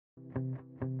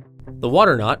The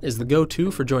water knot is the go-to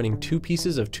for joining two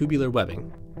pieces of tubular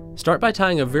webbing. Start by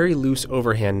tying a very loose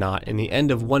overhand knot in the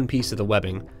end of one piece of the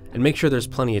webbing and make sure there's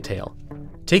plenty of tail.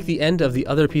 Take the end of the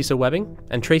other piece of webbing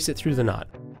and trace it through the knot.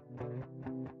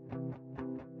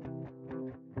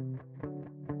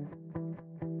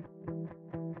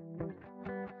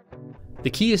 The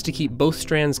key is to keep both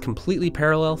strands completely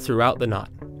parallel throughout the knot.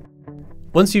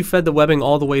 Once you've fed the webbing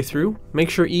all the way through, make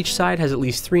sure each side has at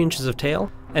least 3 inches of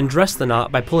tail, and dress the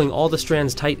knot by pulling all the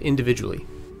strands tight individually.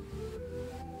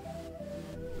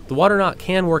 The water knot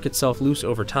can work itself loose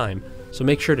over time, so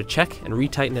make sure to check and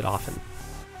retighten it often.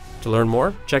 To learn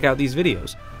more, check out these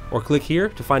videos, or click here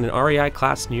to find an REI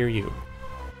class near you.